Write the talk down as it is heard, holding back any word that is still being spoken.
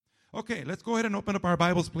Okay, let's go ahead and open up our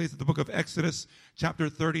Bibles, please, to the book of Exodus, chapter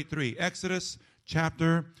 33. Exodus,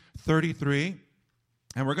 chapter 33.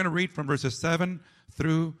 And we're going to read from verses 7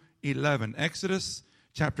 through 11. Exodus,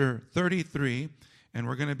 chapter 33. And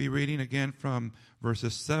we're going to be reading again from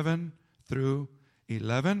verses 7 through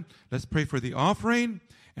 11. Let's pray for the offering.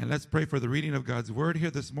 And let's pray for the reading of God's word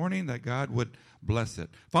here this morning, that God would bless it.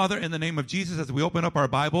 Father, in the name of Jesus, as we open up our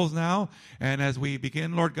Bibles now, and as we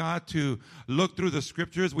begin, Lord God, to look through the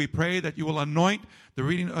scriptures, we pray that you will anoint the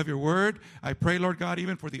reading of your word. I pray, Lord God,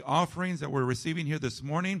 even for the offerings that we're receiving here this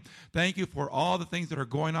morning. Thank you for all the things that are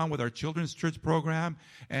going on with our children's church program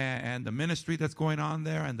and the ministry that's going on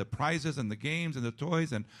there, and the prizes and the games and the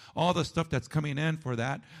toys and all the stuff that's coming in for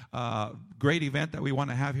that great event that we want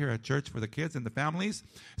to have here at church for the kids and the families,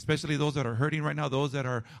 especially those that are hurting right now, those that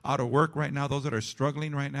are out of work right now, those that are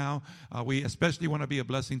struggling right now. We especially want to be a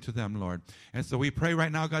blessing to them, Lord. And so we pray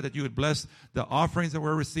right now, God, that you would bless the offerings that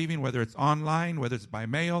we're receiving, whether it's online, whether it's by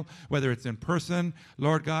mail, whether it's in person.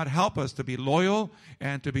 Lord God, help us to be loyal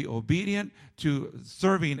and to be obedient to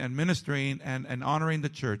serving and ministering and honoring the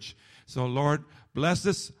church. So, Lord, bless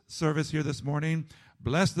this service here this morning.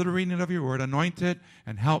 Bless the reading of your word. Anoint it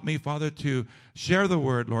and help me, Father, to share the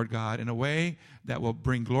word, Lord God, in a way that will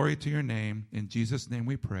bring glory to your name. In Jesus' name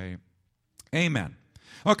we pray. Amen.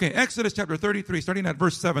 Okay, Exodus chapter 33, starting at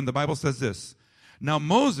verse 7, the Bible says this. Now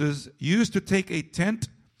Moses used to take a tent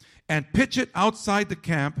and pitch it outside the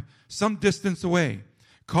camp some distance away,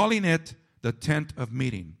 calling it the tent of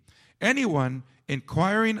meeting. Anyone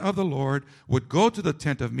inquiring of the Lord would go to the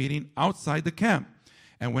tent of meeting outside the camp.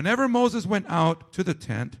 And whenever Moses went out to the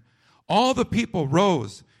tent, all the people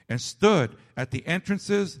rose and stood at the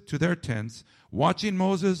entrances to their tents, watching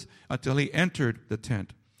Moses until he entered the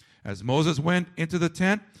tent. As Moses went into the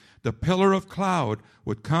tent, the pillar of cloud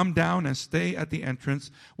would come down and stay at the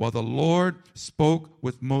entrance while the Lord spoke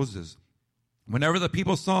with Moses. Whenever the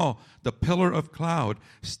people saw the pillar of cloud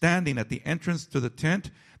standing at the entrance to the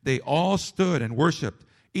tent, they all stood and worshiped,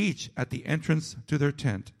 each at the entrance to their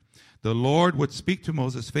tent. The Lord would speak to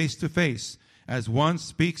Moses face to face, as one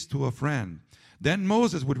speaks to a friend. Then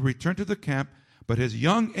Moses would return to the camp, but his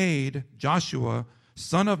young aide, Joshua,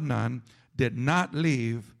 son of Nun, did not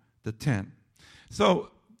leave the tent.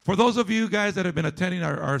 So, for those of you guys that have been attending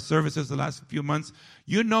our services the last few months,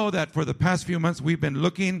 you know that for the past few months we've been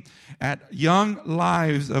looking at the young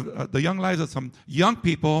lives of some young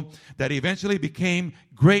people that eventually became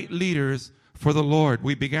great leaders for the Lord.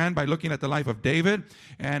 We began by looking at the life of David,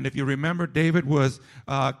 and if you remember, David was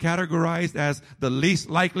categorized as the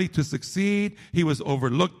least likely to succeed. He was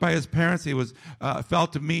overlooked by his parents. He was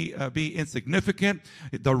felt to be insignificant,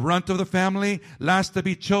 the runt of the family, last to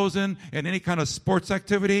be chosen in any kind of sports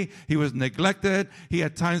activity. He was neglected. He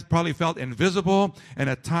at times probably felt invisible, and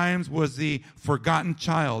at times was the forgotten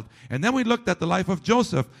child. And then we looked at the life of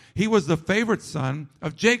Joseph. He was the favorite son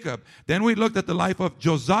of Jacob. Then we looked at the life of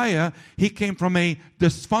Josiah. He came from a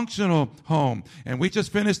dysfunctional home. And we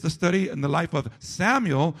just finished the study in the life of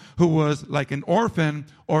Samuel, who was like an orphan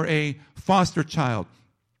or a foster child.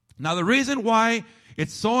 Now, the reason why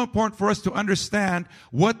it's so important for us to understand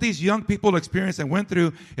what these young people experienced and went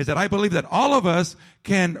through is that I believe that all of us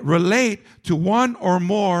can relate to one or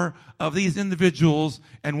more of these individuals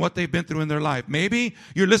and what they've been through in their life. Maybe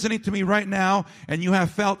you're listening to me right now and you have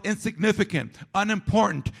felt insignificant,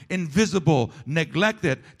 unimportant, invisible,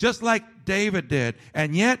 neglected, just like David did.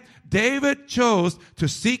 And yet, David chose to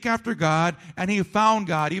seek after God, and he found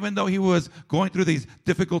God, even though he was going through these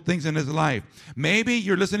difficult things in his life. Maybe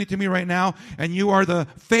you're listening to me right now, and you are the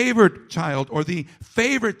favored child or the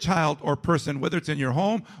favorite child or person, whether it's in your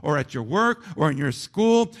home or at your work or in your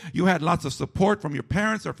school. You had lots of support from your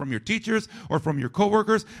parents or from your teachers or from your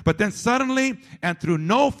coworkers, but then suddenly, and through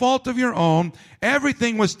no fault of your own,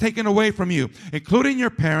 everything was taken away from you, including your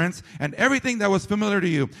parents, and everything that was familiar to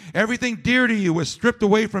you. Everything dear to you was stripped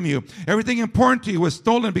away from you. Everything important to you was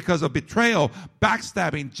stolen because of betrayal,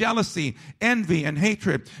 backstabbing, jealousy, envy, and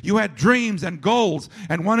hatred. You had dreams and goals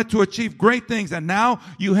and wanted to achieve great things, and now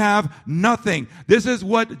you have nothing. This is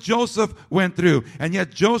what Joseph went through. And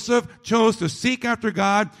yet Joseph chose to seek after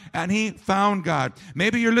God, and he found God.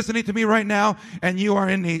 Maybe you're listening to me right now, and you are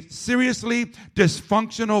in a seriously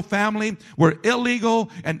dysfunctional family where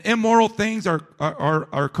illegal and immoral things are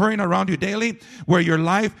occurring around you daily, where your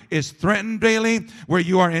life is threatened daily, where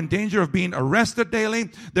you are in danger of being arrested daily.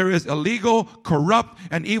 There is illegal corrupt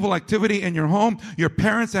and evil activity in your home. Your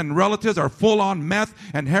parents and relatives are full-on meth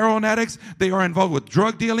and heroin addicts. They are involved with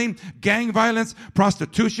drug dealing, gang violence,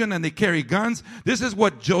 prostitution, and they carry guns. This is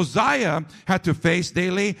what Josiah had to face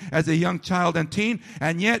daily as a young child and teen,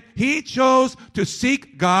 and yet he chose to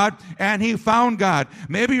seek God, and he found God.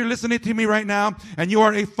 Maybe you're listening to me right now, and you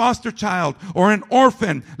are a foster child or an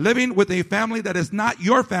orphan living with a family that is not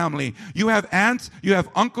your family. You have aunts, you have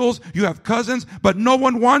uncles, you have cousins, but no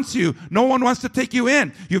one wants you. No one wants to take you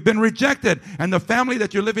in. You've been rejected, and the family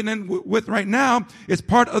that you're living in with right now is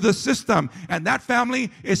part of the system, and that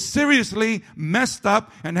family is seriously messed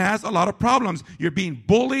up and has a lot of problems. You're being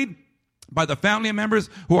bullied by the family members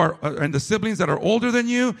who are and the siblings that are older than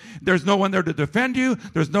you. There's no one there to defend you.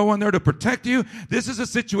 There's no one there to protect you. This is a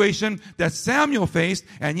situation that Samuel faced,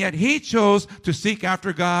 and yet he chose to seek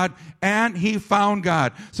after God, and he found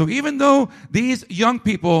God. So even though these young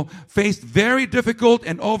people faced very difficult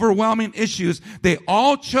and overwhelming issues, they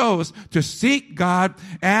all chose to seek God,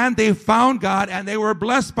 and they found God, and they were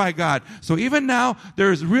blessed by God. So even now,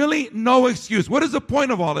 there is really no excuse. What is the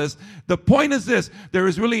point of all this? The point is this: there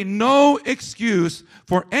is really no excuse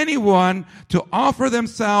for anyone to offer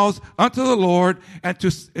themselves unto the Lord and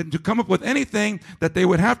to come up with anything that they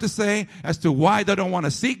would have to say as to why they don't want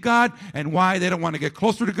to seek God and why they don't want to get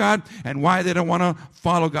closer to God and why they don't want to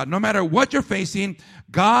follow God. No matter what you're facing,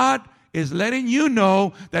 God is letting you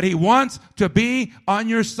know that He wants to be on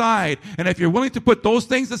your side. And if you're willing to put those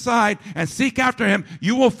things aside and seek after Him,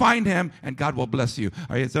 you will find Him and God will bless you.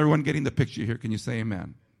 All right, is everyone getting the picture here? Can you say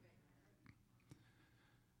amen?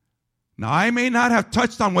 Now, I may not have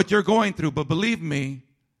touched on what you're going through, but believe me,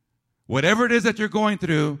 whatever it is that you're going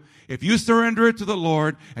through, if you surrender it to the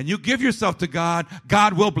Lord and you give yourself to God,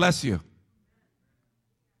 God will bless you.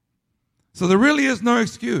 So there really is no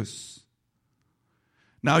excuse.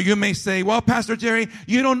 Now you may say, well, Pastor Jerry,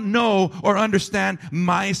 you don't know or understand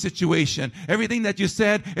my situation. Everything that you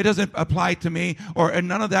said, it doesn't apply to me, or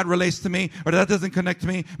none of that relates to me, or that doesn't connect to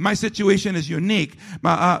me. My situation is unique.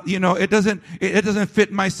 It doesn't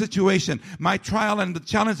fit my situation. My trial and the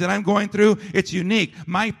challenge that I'm going through, it's unique.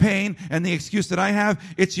 My pain and the excuse that I have,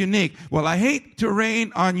 it's unique. Well, I hate to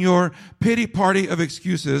rain on your pity party of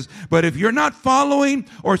excuses, but if you're not following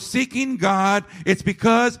or seeking God, it's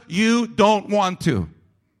because you don't want to.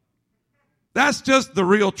 That's just the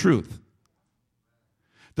real truth.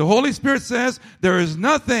 The Holy Spirit says there is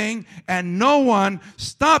nothing and no one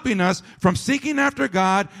stopping us from seeking after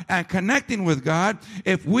God and connecting with God.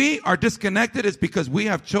 If we are disconnected, it's because we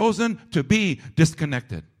have chosen to be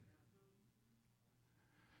disconnected.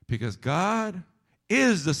 Because God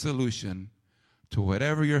is the solution to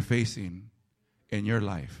whatever you're facing in your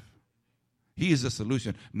life. He is the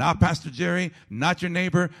solution. Not Pastor Jerry, not your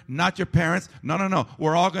neighbor, not your parents. No.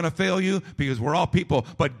 We're all going to fail you because we're all people.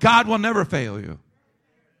 But God will never fail you.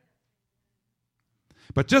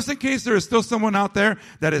 But just in case there is still someone out there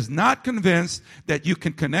that is not convinced that you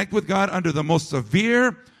can connect with God under the most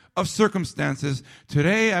severe of circumstances,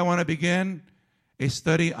 today I want to begin a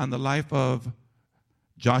study on the life of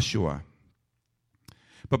Joshua.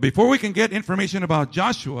 But before we can get information about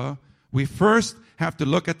Joshua, we first have to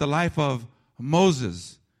look at the life of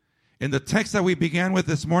Moses. In the text that we began with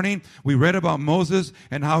this morning, we read about Moses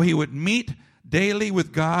and how he would meet daily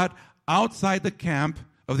with God outside the camp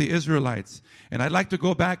of the Israelites. And I'd like to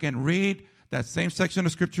go back and read that same section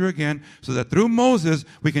of Scripture again so that through Moses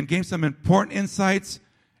we can gain some important insights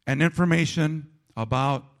and information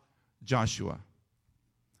about Joshua.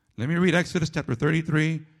 Let me read Exodus chapter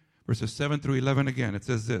 33, verses 7 through 11 again. It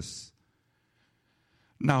says this: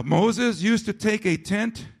 Now Moses used to take a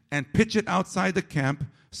tent and pitch it outside the camp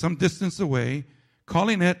some distance away,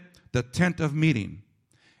 calling it the tent of meeting.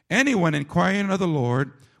 Anyone inquiring of the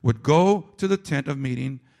Lord would go to the tent of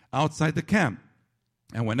meeting outside the camp.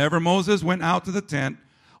 And whenever Moses went out to the tent,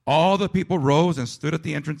 all the people rose and stood at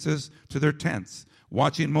the entrances to their tents,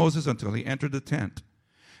 watching Moses until he entered the tent.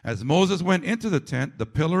 As Moses went into the tent, the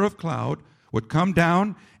pillar of cloud would come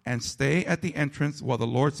down and stay at the entrance while the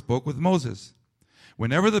Lord spoke with Moses.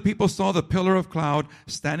 Whenever the people saw the pillar of cloud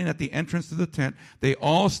standing at the entrance to the tent, they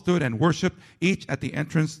all stood and worshiped, each at the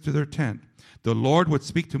entrance to their tent. The Lord would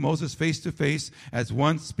speak to Moses face to face as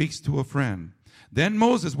one speaks to a friend. Then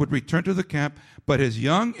Moses would return to the camp, but his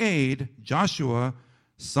young aide, Joshua,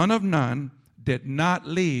 son of Nun, did not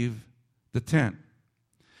leave the tent.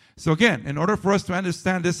 So again, in order for us to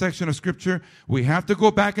understand this section of Scripture, we have to go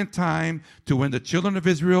back in time to when the children of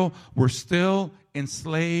Israel were still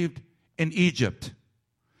enslaved in Egypt.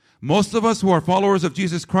 Most of us who are followers of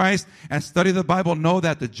Jesus Christ and study the Bible know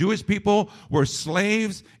that the Jewish people were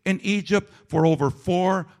slaves in Egypt for over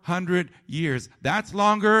 400 years. That's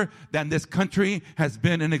longer than this country has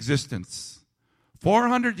been in existence.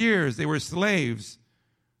 400 years they were slaves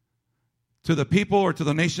to the people or to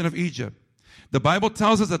the nation of Egypt. The Bible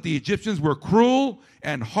tells us that the Egyptians were cruel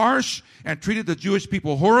and harsh and treated the Jewish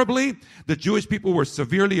people horribly. The Jewish people were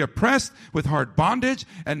severely oppressed with hard bondage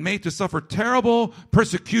and made to suffer terrible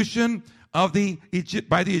persecution by the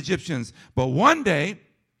Egyptians. But one day,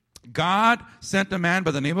 God sent a man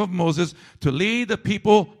by the name of Moses to lead the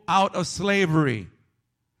people out of slavery.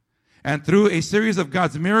 And through a series of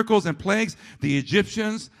God's miracles and plagues, the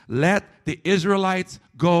Egyptians let the Israelites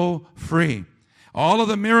go free. All of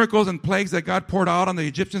the miracles and plagues that God poured out on the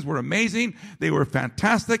Egyptians were amazing. They were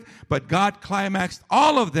fantastic. But God climaxed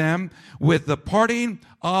all of them with the parting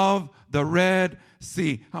of the Red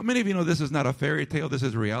Sea. How many of you know this is not a fairy tale? This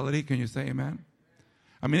is reality. Can you say amen?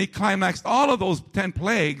 I mean, he climaxed all of those 10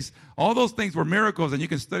 plagues. All those things were miracles, and you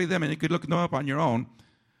can study them, and you could look them up on your own.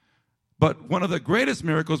 But one of the greatest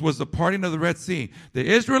miracles was the parting of the Red Sea. The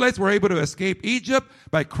Israelites were able to escape Egypt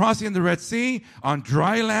by crossing the Red Sea on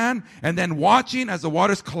dry land and then watching as the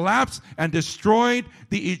waters collapsed and destroyed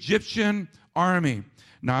the Egyptian army.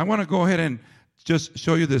 Now, I want to go ahead and just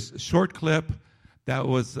show you this short clip that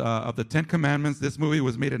was of the Ten Commandments. This movie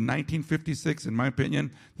was made in 1956, in my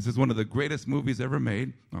opinion. This is one of the greatest movies ever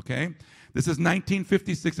made, okay? This is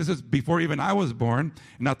 1956. This is before even I was born.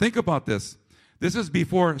 Now, think about this. This is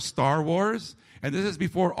before Star Wars, and this is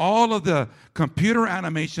before all of the computer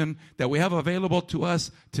animation that we have available to us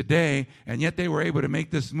today, and yet they were able to make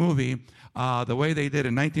this movie the way they did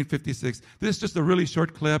in 1956. This is just a really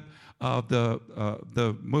short clip of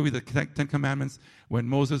the movie, The Ten Commandments, when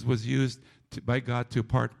Moses was used by God to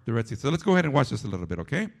part the Red Sea. So let's go ahead and watch this a little bit,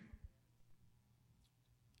 okay?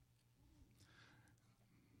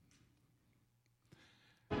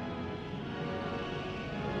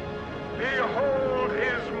 Behold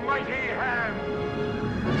his mighty hand.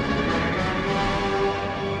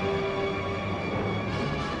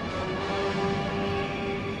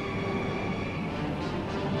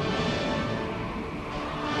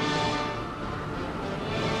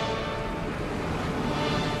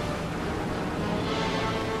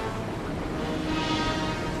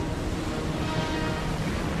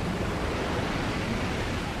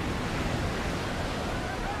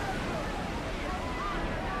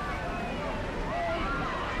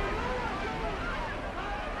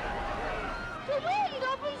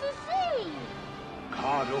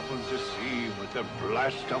 God opens the sea with the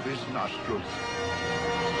blast of his nostrils.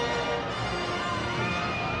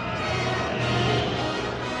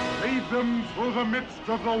 Lead them through the midst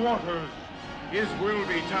of the waters. His will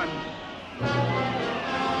be done.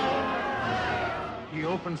 He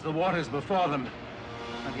opens the waters before them,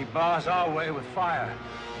 and he bars our way with fire.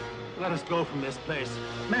 Let us go from this place.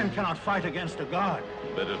 Men cannot fight against a god.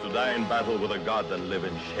 Better to die in battle with a god than live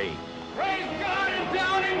in shame. Praise God and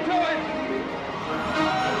down into it!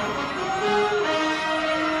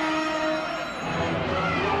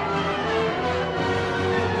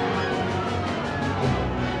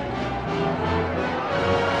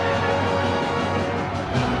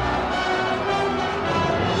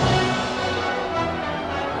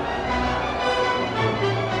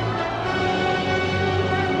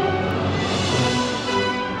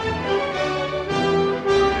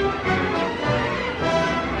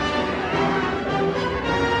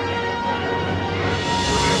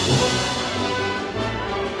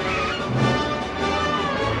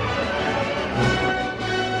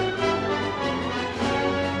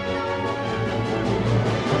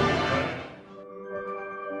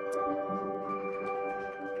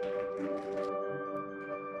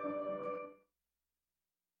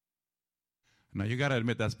 Now, you got to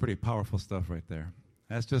admit that's pretty powerful stuff right there.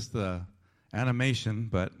 That's just the animation,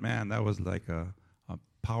 but man, that was like a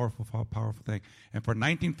powerful thing. And for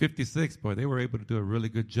 1956, boy, they were able to do a really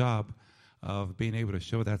good job of being able to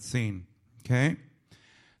show that scene. Okay?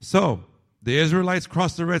 So, the Israelites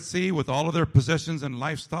crossed the Red Sea with all of their possessions and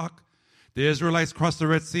livestock. The Israelites crossed the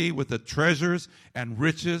Red Sea with the treasures and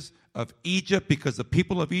riches of Egypt, because the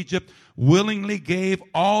people of Egypt willingly gave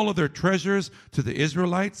all of their treasures to the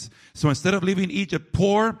Israelites. So instead of leaving Egypt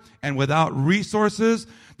poor and without resources,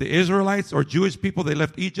 the Israelites or Jewish people, they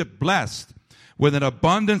left Egypt blessed with an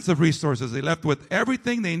abundance of resources. They left with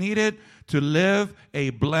everything they needed to live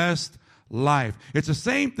a blessed life. It's the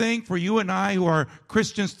same thing for you and I who are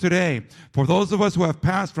Christians today. For those of us who have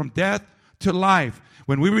passed from death to life,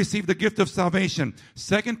 when we receive the gift of salvation,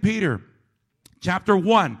 2 Peter chapter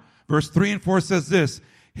 1, verse 3 and 4 says this: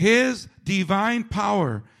 His divine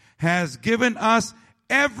power has given us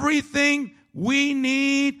everything we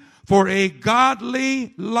need for a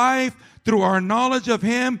godly life through our knowledge of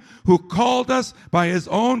Him who called us by His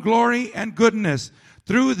own glory and goodness.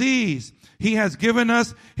 Through these, He has given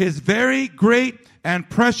us His very great and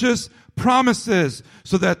precious promises,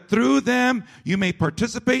 so that through them you may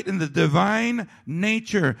participate in the divine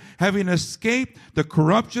nature, having escaped the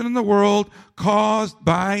corruption in the world caused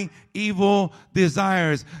by evil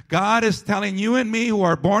desires. God is telling you and me who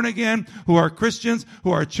are born again, who are Christians,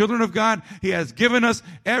 who are children of God, He has given us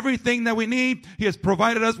everything that we need. He has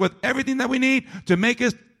provided us with everything that we need to make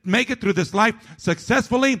it through this life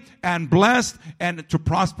successfully and blessed and to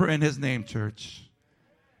prosper in His name, church.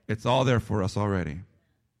 It's all there for us already.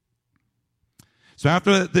 So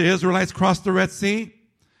after the Israelites crossed the Red Sea,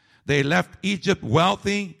 they left Egypt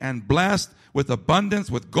wealthy and blessed with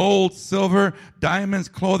abundance, with gold, silver, diamonds,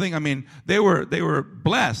 clothing. I mean, they were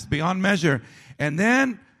blessed beyond measure. And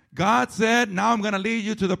then God said, now I'm going to lead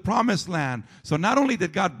you to the promised land. So not only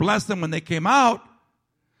did God bless them when they came out,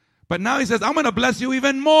 but now He says, I'm going to bless you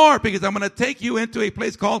even more, because I'm going to take you into a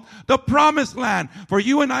place called the promised land. For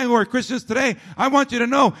you and I who are Christians today, I want you to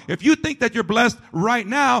know, if you think that you're blessed right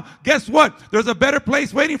now, guess what? There's a better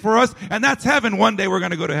place waiting for us, and that's heaven. One day we're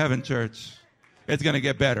going to go to heaven, church. It's going to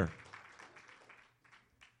get better.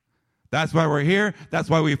 That's why we're here. That's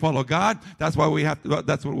why we follow God. That's what we have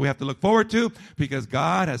to look forward to, because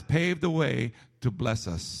God has paved the way to bless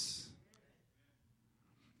us.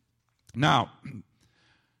 Now,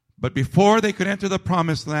 but before they could enter the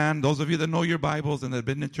promised land, those of you that know your Bibles and that have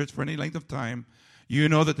been in church for any length of time, you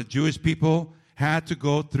know that the Jewish people had to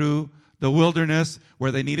go through the wilderness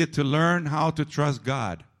where they needed to learn how to trust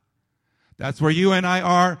God. That's where you and I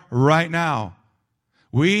are right now.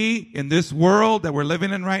 We, in this world that we're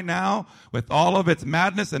living in right now, with all of its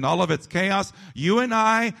madness and all of its chaos, you and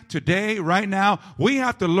I today, right now, we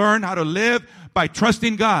have to learn how to live by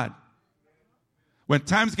trusting God. When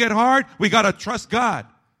times get hard, we got to trust God.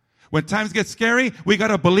 When times get scary, we got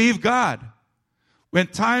to believe God. When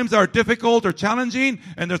times are difficult or challenging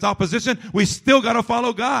and there's opposition, we still got to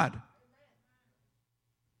follow God.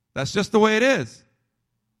 That's just the way it is.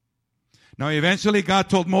 Now, eventually, God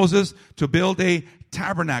told Moses to build a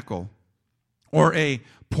tabernacle or a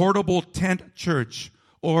portable tent church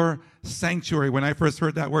or sanctuary. When I first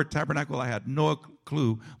heard that word tabernacle, I had no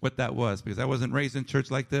clue what that was, because I wasn't raised in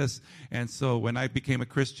church like this. And so when I became a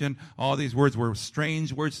Christian, all these words were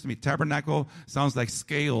strange words to me. Tabernacle sounds like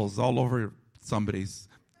scales all over somebody's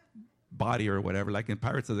body or whatever, like in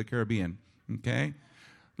Pirates of the Caribbean. Okay?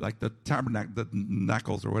 Like the tabernacle, the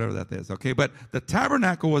knuckles or whatever that is. Okay? But the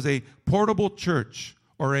tabernacle was a portable church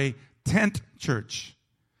or a tent church.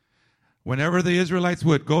 Whenever the Israelites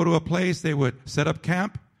would go to a place, they would set up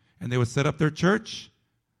camp and they would set up their church.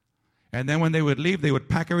 And then when they would leave, they would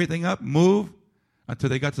pack everything up, move until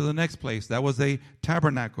they got to the next place. That was a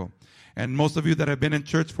tabernacle. And most of you that have been in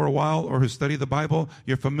church for a while or who study the Bible,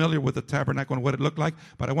 you're familiar with the tabernacle and what it looked like.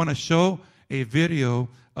 But I want to show a video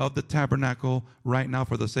of the tabernacle right now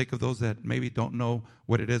for the sake of those that maybe don't know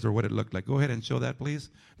what it is or what it looked like. Go ahead and show that, please,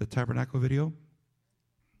 the tabernacle video.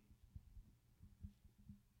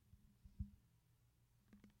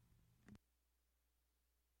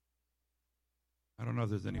 I don't know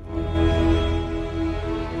if there's any volume.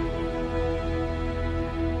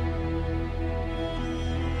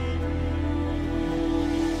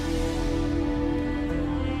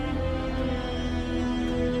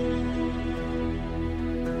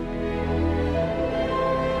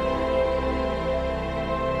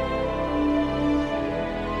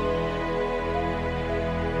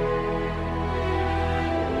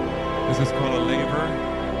 This is called a laver,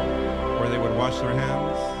 where they would wash their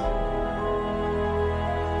hands.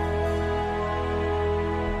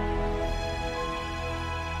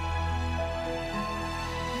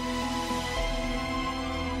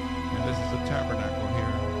 Tabernacle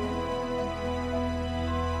here.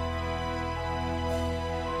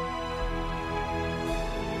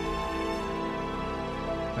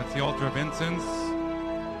 That's the altar of incense.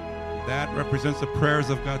 That represents the prayers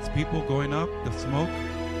of God's people going up, the smoke.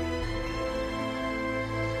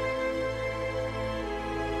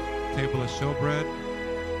 Table of showbread.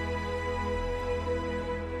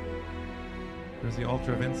 There's the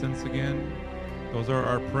altar of incense again. Those are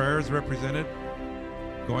our prayers represented,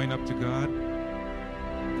 going up to God.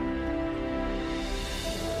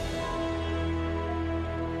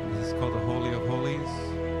 This is called the Holy of Holies.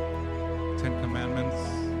 10 Commandments,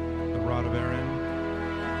 the rod of Aaron.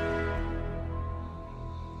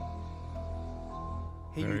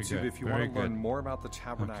 Hey, Very YouTube, good. if you Very want to learn good. more about the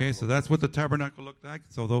tabernacle. Okay, so that's what the tabernacle looked like.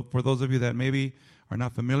 So for those of you that maybe are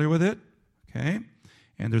not familiar with it, okay?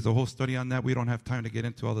 And there's a whole study on that. We don't have time to get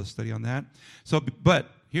into all the study on that.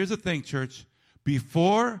 But here's the thing, church.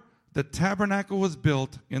 Before the tabernacle was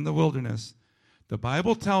built in the wilderness, the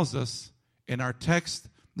Bible tells us in our text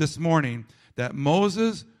this morning that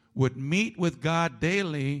Moses would meet with God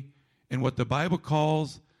daily in what the Bible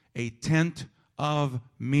calls a tent of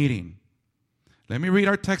meeting. Let me read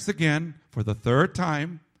our text again for the third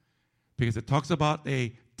time, because it talks about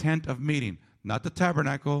a tent of meeting, not the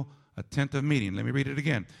tabernacle, a tent of meeting. Let me read it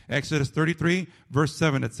again. Exodus 33, verse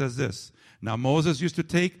 7, it says this. Now Moses used to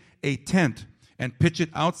take a tent and pitch it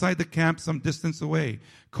outside the camp some distance away,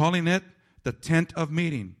 calling it the tent of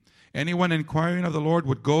meeting. Anyone inquiring of the Lord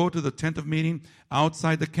would go to the tent of meeting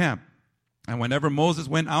outside the camp. And whenever Moses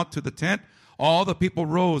went out to the tent, all the people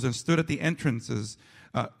rose and stood at the entrances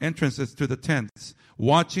to the tents,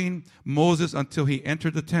 watching Moses until he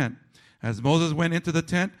entered the tent. As Moses went into the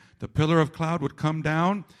tent, the pillar of cloud would come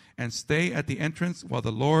down and stay at the entrance while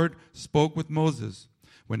the Lord spoke with Moses.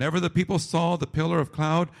 Whenever the people saw the pillar of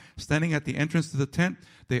cloud standing at the entrance to the tent,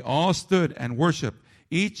 they all stood and worshiped,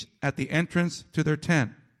 each at the entrance to their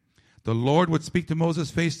tent. The Lord would speak to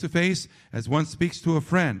Moses face to face as one speaks to a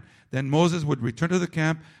friend. Then Moses would return to the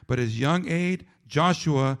camp, but his young aide,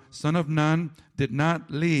 Joshua, son of Nun, did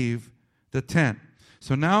not leave the tent.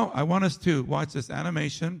 So now I want us to watch this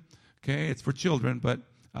animation. Okay, it's for children, but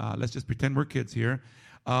let's just pretend we're kids here,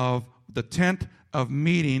 of the tent of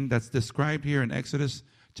meeting that's described here in Exodus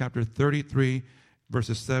chapter 33,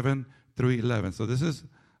 verses 7 through 11. So this is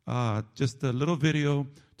just a little video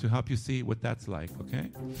to help you see what that's like, okay?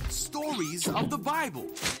 Stories of the Bible.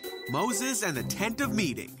 Moses and the tent of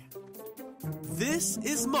meeting. This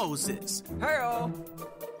is Moses, Hey-o.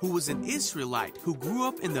 who was an Israelite who grew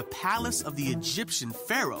up in the palace of the Egyptian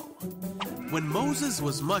Pharaoh. When Moses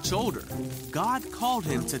was much older, God called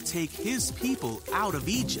him to take his people out of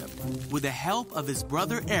Egypt with the help of his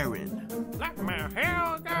brother Aaron. Let me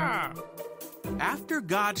hear God. After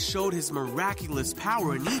God showed his miraculous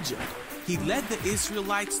power in Egypt, he led the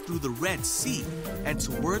Israelites through the Red Sea and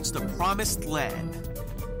towards the Promised Land.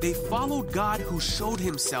 They followed God, who showed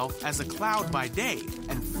himself as a cloud by day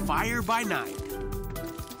and fire by night.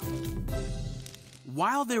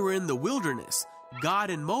 While they were in the wilderness, God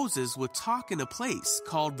and Moses would talk in a place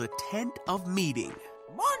called the Tent of Meeting.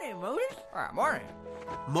 Morning, Moses. Morning.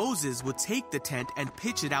 Moses would take the tent and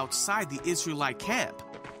pitch it outside the Israelite camp.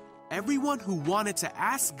 Everyone who wanted to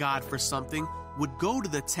ask God for something would go to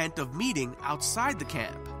the Tent of Meeting outside the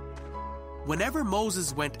camp. Whenever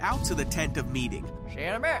Moses went out to the Tent of Meeting, See you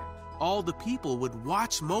in a bit. all the people would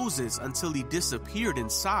watch Moses until he disappeared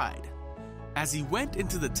inside. As he went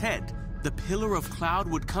into the tent, the pillar of cloud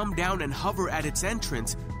would come down and hover at its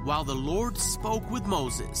entrance while the Lord spoke with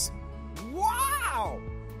Moses. Wow!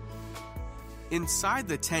 Inside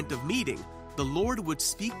the tent of meeting, the Lord would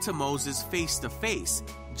speak to Moses face to face,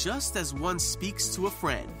 just as one speaks to a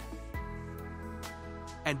friend.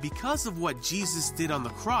 And because of what Jesus did on the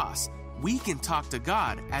cross, we can talk to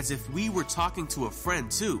God as if we were talking to a friend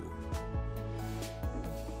too.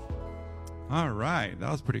 All right.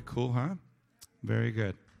 That was pretty cool, huh? Very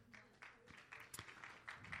good.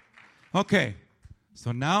 Okay.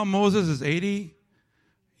 So now Moses is 80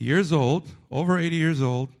 years old, over 80 years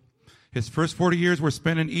old. His first 40 years were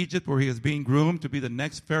spent in Egypt, where he was being groomed to be the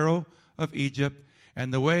next Pharaoh of Egypt.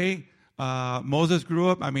 And the way Moses grew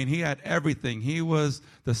up, I mean, he had everything. He was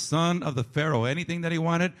the son of the Pharaoh. Anything that he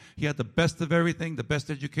wanted, he had the best of everything, the best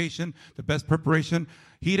education, the best preparation.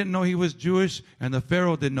 He didn't know he was Jewish, and the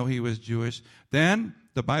Pharaoh didn't know he was Jewish. Then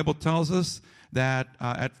the Bible tells us that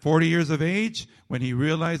at 40 years of age, when he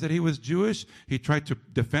realized that he was Jewish, he tried to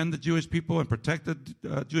defend the Jewish people and protect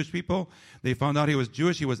the Jewish people. They found out he was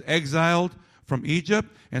Jewish. He was exiled from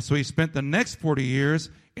Egypt, and so he spent the next 40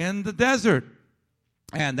 years in the desert.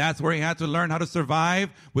 And that's where he had to learn how to survive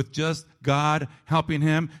with just God helping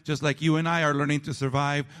him, just like you and I are learning to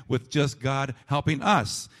survive with just God helping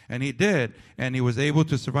us. And he did. And he was able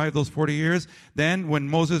to survive those 40 years. Then when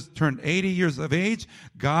Moses turned 80 years of age,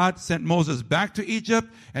 God sent Moses back to Egypt,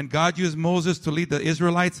 and God used Moses to lead the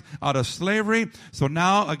Israelites out of slavery. So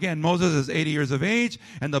now, again, Moses is 80 years of age,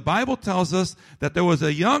 and the Bible tells us that there was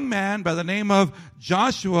a young man by the name of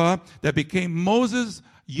Joshua that became Moses'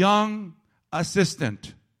 young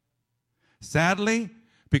assistant. Sadly,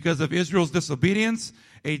 because of Israel's disobedience,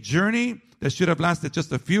 a journey that should have lasted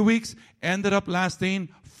just a few weeks ended up lasting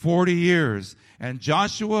 40 years. And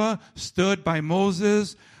Joshua stood by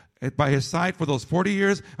Moses, by his side for those 40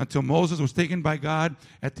 years until Moses was taken by God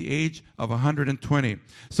at the age of 120.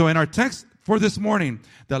 So in our text for this morning,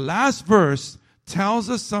 the last verse tells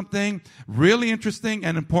us something really interesting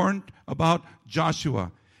and important about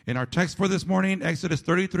Joshua. In our text for this morning, Exodus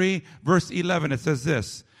 33, verse 11, it says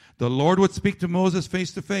this: the Lord would speak to Moses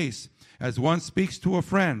face to face, as one speaks to a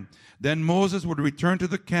friend. Then Moses would return to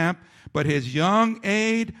the camp, but his young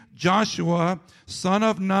aide, Joshua, son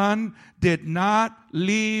of Nun, did not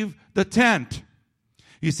leave the tent.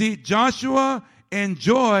 You see, Joshua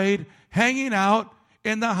enjoyed hanging out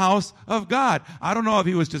in the house of God. I don't know if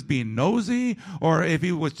he was just being nosy or if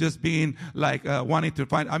he was just being like wanting to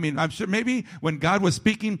find. I mean, I'm sure maybe when God was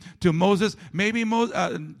speaking to Moses, maybe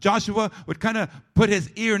Joshua would kind of put his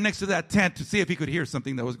ear next to that tent to see if he could hear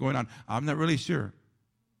something that was going on. I'm not really sure.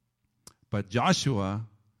 But Joshua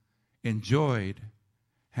enjoyed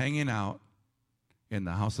hanging out in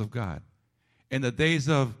the house of God. In the days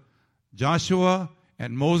of Joshua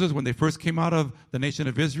and Moses, when they first came out of the nation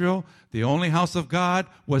of Israel, the only house of God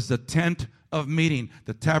was the tent of meeting.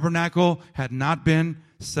 The tabernacle had not been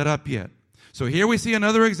set up yet. So here we see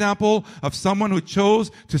another example of someone who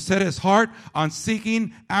chose to set his heart on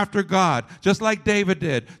seeking after God, just like David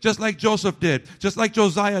did, just like Joseph did, just like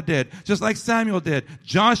Josiah did, just like Samuel did.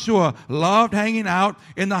 Joshua loved hanging out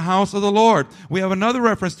in the house of the Lord. We have another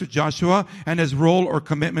reference to Joshua and his role or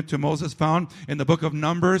commitment to Moses found in the book of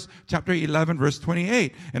Numbers, chapter 11, verse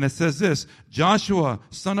 28. And it says this: Joshua,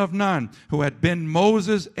 son of Nun, who had been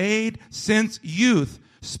Moses' aide since youth,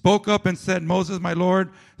 spoke up and said, Moses, my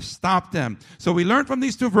Lord, stop them. So we learn from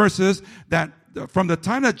these two verses that from the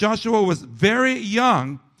time that Joshua was very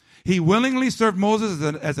young, he willingly served Moses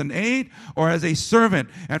as an aide or as a servant.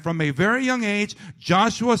 And from a very young age,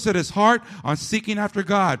 Joshua set his heart on seeking after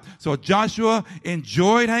God. So Joshua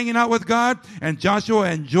enjoyed hanging out with God, and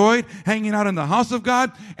Joshua enjoyed hanging out in the house of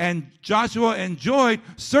God, and Joshua enjoyed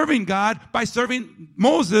serving God by serving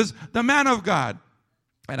Moses, the man of God.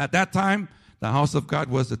 And at that time, the house of God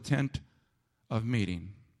was the tent of meeting.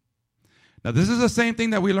 Now, this is the same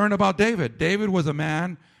thing that we learn about David. David was a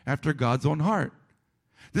man after God's own heart.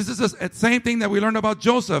 This is the same thing that we learn about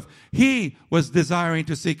Joseph. He was desiring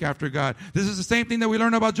to seek after God. This is the same thing that we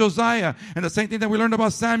learn about Josiah and the same thing that we learn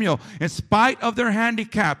about Samuel. In spite of their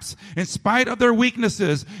handicaps, in spite of their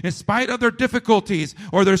weaknesses, in spite of their difficulties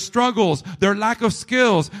or their struggles, their lack of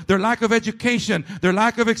skills, their lack of education, their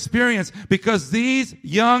lack of experience, because these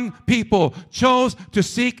young people chose to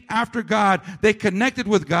seek after God. They connected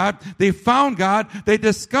with God. They found God. They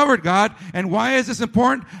discovered God. And why is this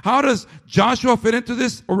important? How does Joshua fit into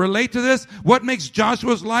this or relate to this? What makes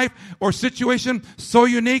Joshua's life or situation so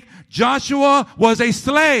unique? Joshua was a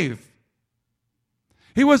slave.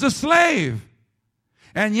 He was a slave.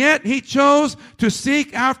 And yet he chose to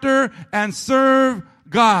seek after and serve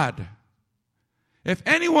God. If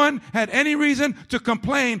anyone had any reason to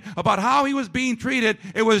complain about how he was being treated,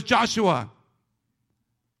 it was Joshua.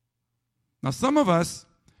 Now, some of us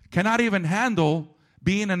cannot even handle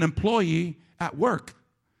being an employee at work.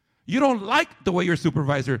 You don't like the way your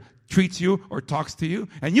supervisor treats you or talks to you,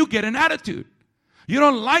 and you get an attitude. You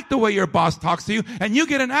don't like the way your boss talks to you, and you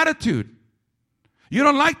get an attitude. You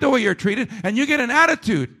don't like the way you're treated, and you get an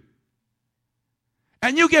attitude.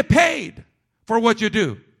 And you get paid for what you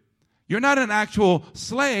do. You're not an actual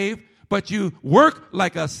slave, but you work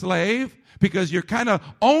like a slave because you're kind of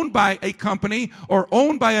owned by a company or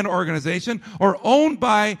owned by an organization or owned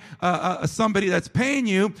by somebody that's paying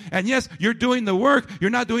you. And yes, you're doing the work. You're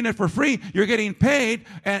not doing it for free. You're getting paid.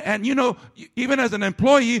 And you know, even as an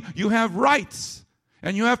employee, you have rights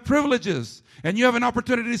and you have privileges and you have an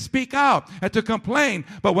opportunity to speak out and to complain.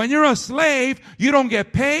 But when you're a slave, you don't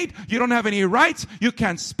get paid. You don't have any rights. You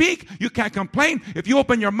can't speak. You can't complain. If you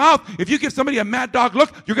open your mouth, if you give somebody a mad dog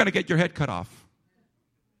look, you're going to get your head cut off.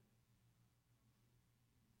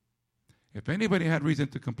 If anybody had reason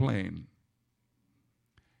to complain,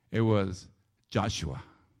 it was Joshua.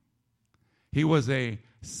 He was a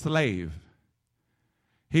slave.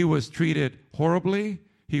 He was treated horribly.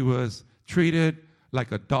 He was treated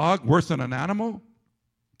like a dog, worse than an animal.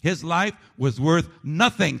 His life was worth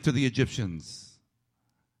nothing to the Egyptians.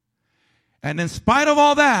 And in spite of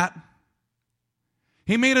all that,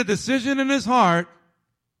 he made a decision in his heart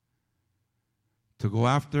to go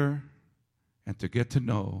after and to get to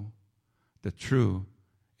know the true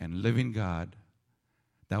and living God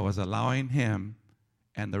that was allowing him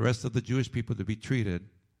and the rest of the Jewish people to be treated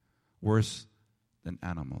worse than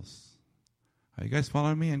animals. Are you guys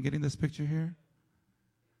following me and getting this picture here?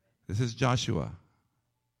 This is Joshua.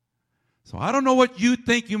 So I don't know what you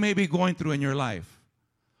think you may be going through in your life,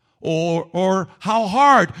 or how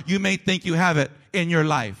hard you may think you have it in your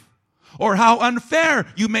life, or how unfair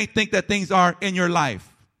you may think that things are in your life.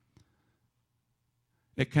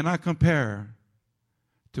 It cannot compare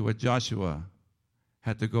to what Joshua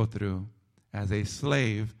had to go through as a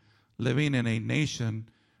slave living in a nation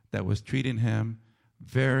that was treating him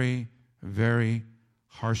very, very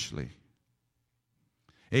harshly.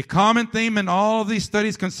 A common theme in all of these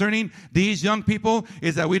studies concerning these young people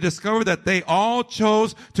is that we discover that they all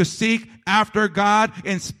chose to seek after God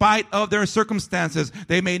in spite of their circumstances.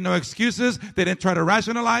 They made no excuses. They didn't try to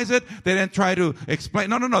rationalize it. They didn't try to explain.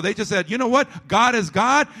 No. They just said, you know what? God is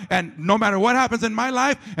God, and no matter what happens in my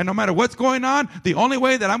life, and no matter what's going on, the only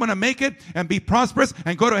way that I'm going to make it and be prosperous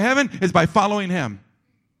and go to heaven is by following Him.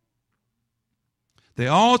 They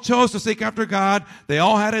all chose to seek after God. They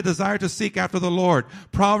all had a desire to seek after the Lord.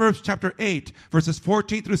 Proverbs chapter 8, verses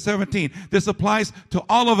 14 through 17. This applies to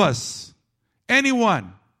all of us.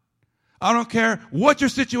 Anyone. I don't care what your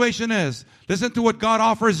situation is. Listen to what God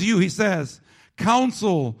offers you. He says,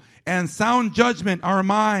 counsel and sound judgment are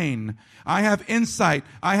mine. I have insight.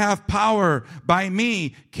 I have power. By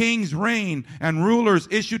me, kings reign and rulers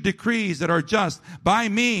issue decrees that are just. By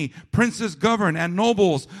me, princes govern and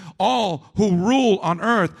nobles, all who rule on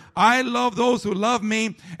earth. I love those who love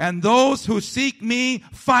me, and those who seek me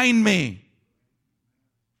find me.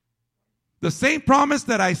 The same promise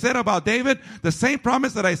that I said about David, the same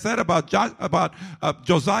promise that I said about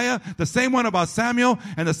Josiah, the same one about Samuel,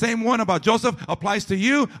 and the same one about Joseph applies to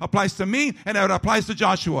you, applies to me, and it applies to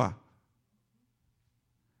Joshua.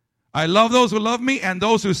 I love those who love me, and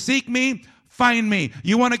those who seek me find me.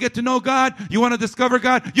 You want to get to know God? You want to discover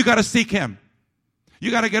God? You got to seek Him. You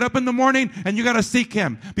got to get up in the morning and you got to seek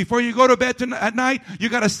Him. Before you go to bed at night, you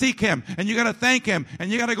got to seek Him, and you got to thank Him, and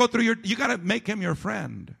you got to go through you got to make Him your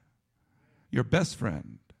friend. Your best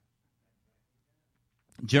friend.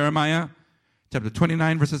 Jeremiah chapter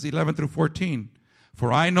 29 verses 11 through 14.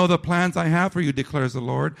 For I know the plans I have for you, declares the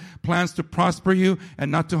Lord. Plans to prosper you and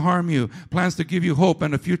not to harm you. Plans to give you hope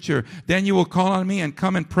and a future. Then you will call on me and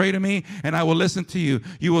come and pray to me, and I will listen to you.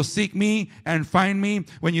 You will seek me and find me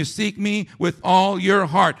when you seek me with all your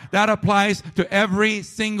heart. That applies to every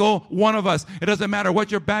single one of us. It doesn't matter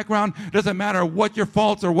what your background, it doesn't matter what your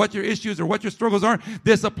faults or what your issues or what your struggles are.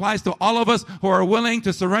 This applies to all of us who are willing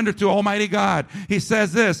to surrender to Almighty God. He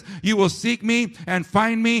says this, you will seek me and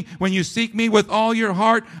find me when you seek me with all your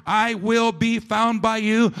heart. I will be found by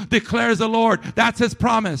you, declares the Lord. That's His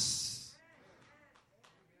promise.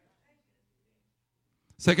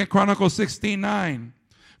 2 Chronicles 16:9.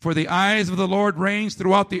 For the eyes of the Lord range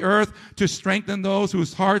throughout the earth to strengthen those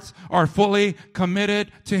whose hearts are fully committed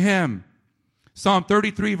to Him. Psalm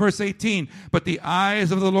 33 verse 18. But the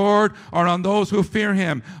eyes of the Lord are on those who fear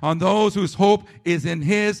Him, on those whose hope is in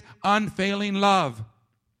His unfailing love.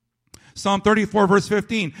 Psalm 34 verse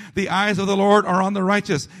 15. The eyes of the Lord are on the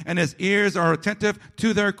righteous, and His ears are attentive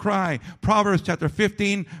to their cry. Proverbs chapter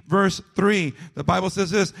 15 verse 3. The Bible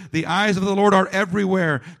says this, the eyes of the Lord are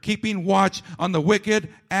everywhere, keeping watch on the wicked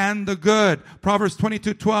and the good. Proverbs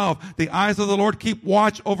 22:12. The eyes of the Lord keep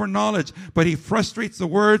watch over knowledge, but He frustrates the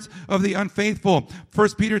words of the unfaithful.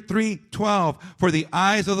 1 Peter 3:12. For the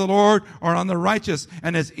eyes of the Lord are on the righteous,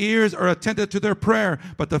 and His ears are attentive to their prayer,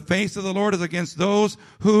 but the face of the Lord is against those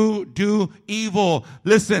who do evil.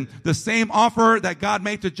 Listen, the same offer that God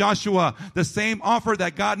made to Joshua, the same offer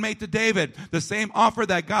that God made to David, the same offer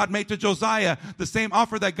that God made to Josiah, the same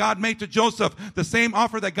offer that God made to Joseph, the same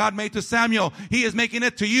offer that God made to Samuel, He is making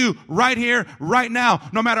it to you right here, right now.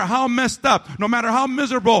 No matter how messed up, no matter how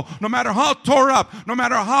miserable, no matter how tore up, no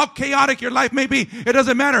matter how chaotic your life may be, it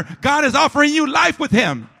doesn't matter. God is offering you life with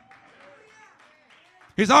Him.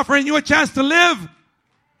 He's offering you a chance to live,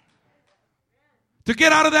 to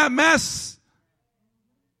get out of that mess.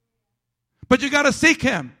 But you got to seek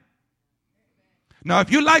Him. Now,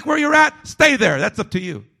 if you like where you're at, stay there. That's up to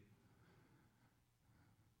you.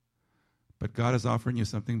 But God is offering you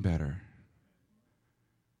something better.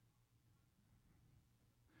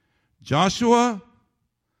 Joshua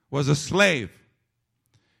was a slave.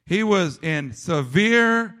 He was in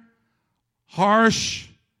severe, harsh,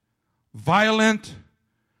 violent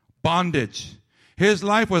bondage. His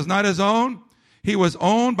life was not his own. He was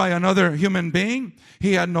owned by another human being.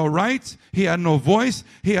 He had no rights. He had no voice.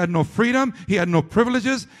 He had no freedom. He had no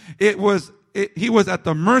privileges. He was at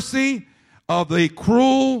the mercy of the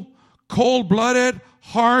cruel, cold-blooded,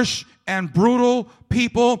 harsh, and brutal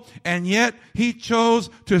people, and yet he chose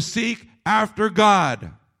to seek after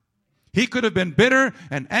God. He could have been bitter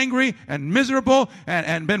and angry and miserable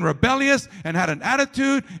and been rebellious and had an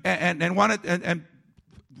attitude and wanted and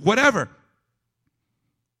whatever.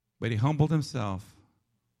 But he humbled himself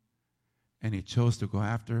and he chose to go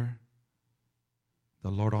after the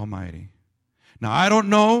Lord Almighty. Now, I don't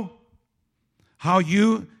know how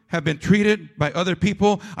you have been treated by other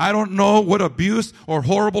people. I don't know what abuse or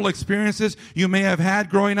horrible experiences you may have had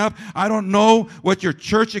growing up. I don't know what your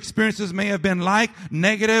church experiences may have been like,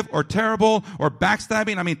 negative or terrible or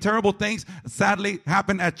backstabbing. I mean, terrible things sadly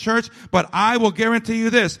happen at church. But I will guarantee you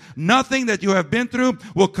this, nothing that you have been through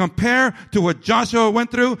will compare to what Joshua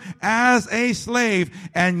went through as a slave.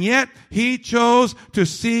 And yet he chose to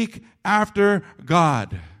seek after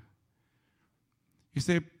God. You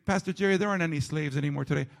say, Pastor Jerry, there aren't any slaves anymore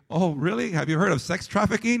today. Oh, really? Have you heard of sex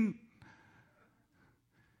trafficking?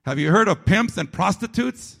 Have you heard of pimps and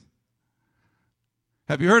prostitutes?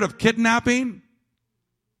 Have you heard of kidnapping?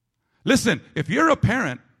 Listen, if you're a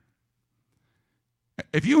parent,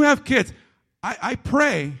 if you have kids, I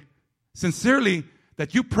pray sincerely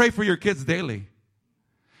that you pray for your kids daily.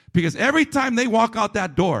 Because every time they walk out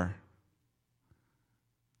that door,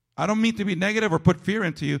 I don't mean to be negative or put fear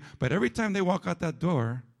into you, but every time they walk out that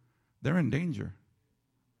door, they're in danger.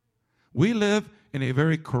 We live in a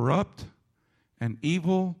very corrupt and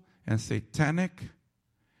evil and satanic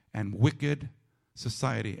and wicked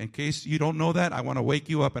society. In case you don't know that, I want to wake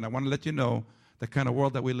you up and I want to let you know the kind of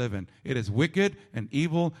world that we live in. It is wicked and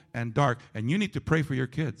evil and dark, and you need to pray for your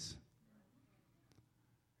kids.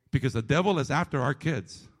 Because the devil is after our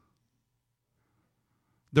kids.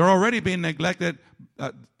 They're already being neglected.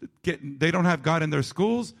 They don't have God in their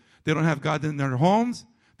schools. They don't have God in their homes.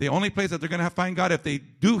 The only place that they're going to find God, if they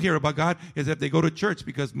do hear about God, is if they go to church,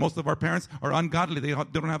 because most of our parents are ungodly. They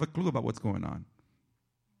don't have a clue about what's going on.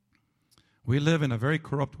 We live in a very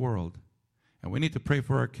corrupt world, and we need to pray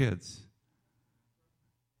for our kids.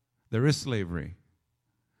 There is slavery.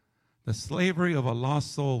 The slavery of a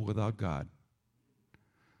lost soul without God.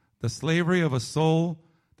 The slavery of a soul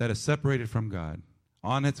that is separated from God,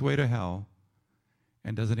 on its way to hell,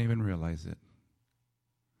 and doesn't even realize it.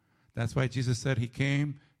 That's why Jesus said he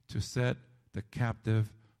came to set the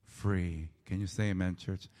captive free. Can you say amen,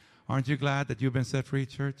 church? Aren't you glad that you've been set free,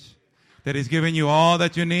 church? That he's given you all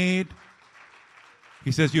that you need?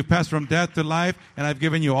 He says you've passed from death to life, and I've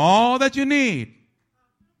given you all that you need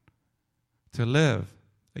to live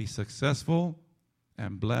a successful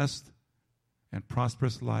and blessed and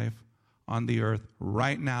prosperous life on the earth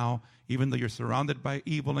right now. Even though you're surrounded by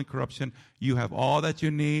evil and corruption, you have all that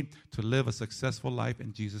you need to live a successful life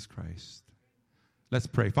in Jesus Christ. Let's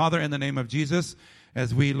pray. Father, in the name of Jesus,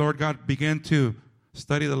 as we, Lord God, begin to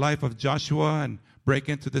study the life of Joshua and break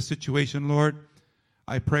into this situation, Lord,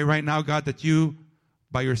 I pray right now, God, that you,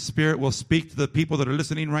 by your Spirit, will speak to the people that are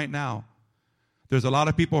listening right now. There's a lot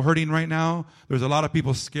of people hurting right now. There's a lot of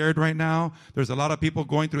people scared right now. There's a lot of people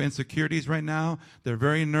going through insecurities right now. They're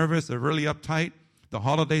very nervous. They're really uptight. The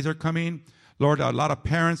holidays are coming. Lord, a lot of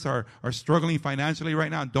parents are struggling financially right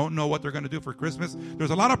now and don't know what they're going to do for Christmas.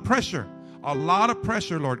 There's a lot of pressure,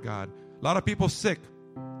 Lord God. A lot of people sick.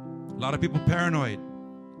 A lot of people paranoid.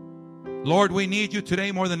 Lord, we need you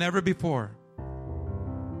today more than ever before.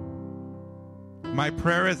 My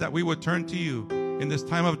prayer is that we would turn to you in this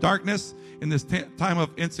time of darkness, in this time of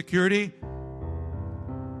insecurity.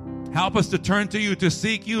 Help us to turn to you, to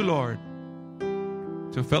seek you, Lord,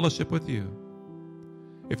 to fellowship with you.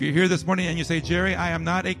 If you're here this morning and you say, Jerry, I am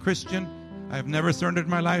not a Christian. I have never surrendered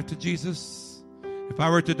my life to Jesus. If I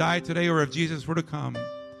were to die today, or if Jesus were to come,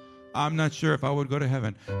 I'm not sure if I would go to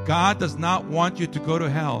heaven. God does not want you to go to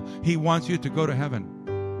hell. He wants you to go to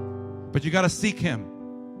heaven. But you got to seek him.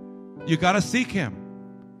 You got to seek him.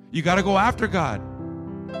 You got to go after God.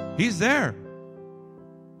 He's there.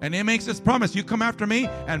 And he makes this promise. You come after me,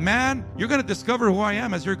 and man, you're going to discover who I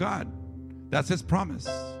am as your God. That's his promise.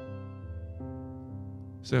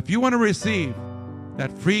 So if you want to receive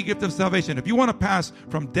that free gift of salvation, if you want to pass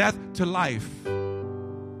from death to life,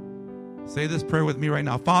 say this prayer with me right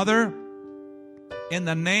now. Father, in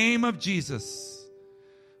the name of Jesus,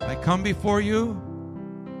 I come before you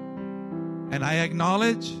and I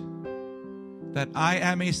acknowledge that I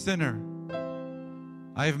am a sinner.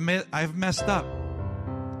 I've messed up.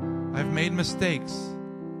 I've made mistakes.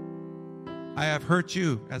 I have hurt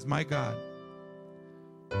you as my God.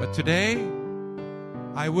 But today,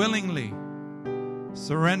 I willingly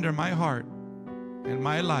surrender my heart and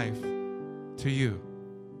my life to you.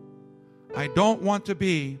 I don't want to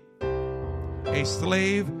be a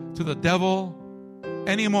slave to the devil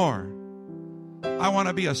anymore. I want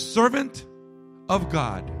to be a servant of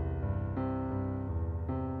God.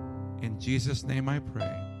 In Jesus' name I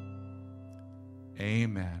pray.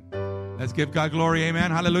 Amen. Let's give God glory.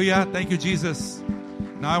 Amen. Hallelujah. Thank you, Jesus.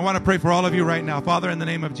 Now I want to pray for all of you right now. Father, in the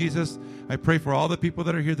name of Jesus, I pray for all the people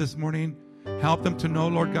that are here this morning. Help them to know,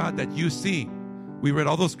 Lord God, that you see. We read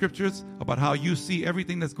all those scriptures about how you see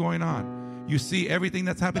everything that's going on. You see everything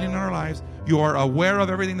that's happening in our lives. You are aware of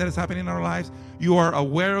everything that is happening in our lives. You are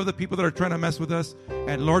aware of the people that are trying to mess with us.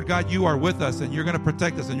 And Lord God, you are with us, and you're going to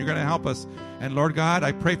protect us, and you're going to help us. And Lord God,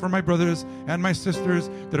 I pray for my brothers and my sisters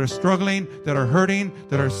that are struggling, that are hurting,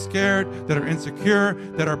 that are scared, that are insecure,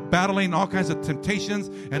 that are battling all kinds of temptations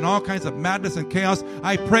and all kinds of madness and chaos.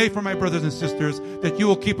 I pray for my brothers and sisters that you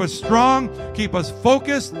will keep us strong, keep us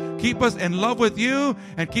focused, keep us in love with you,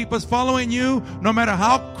 and keep us following you no matter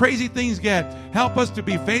how crazy things get. Help us to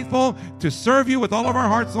be faithful, to serve you with all of our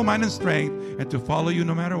heart, soul, mind, and strength, and to follow you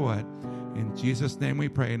no matter what. In Jesus' name we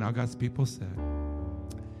pray. And all God's people said.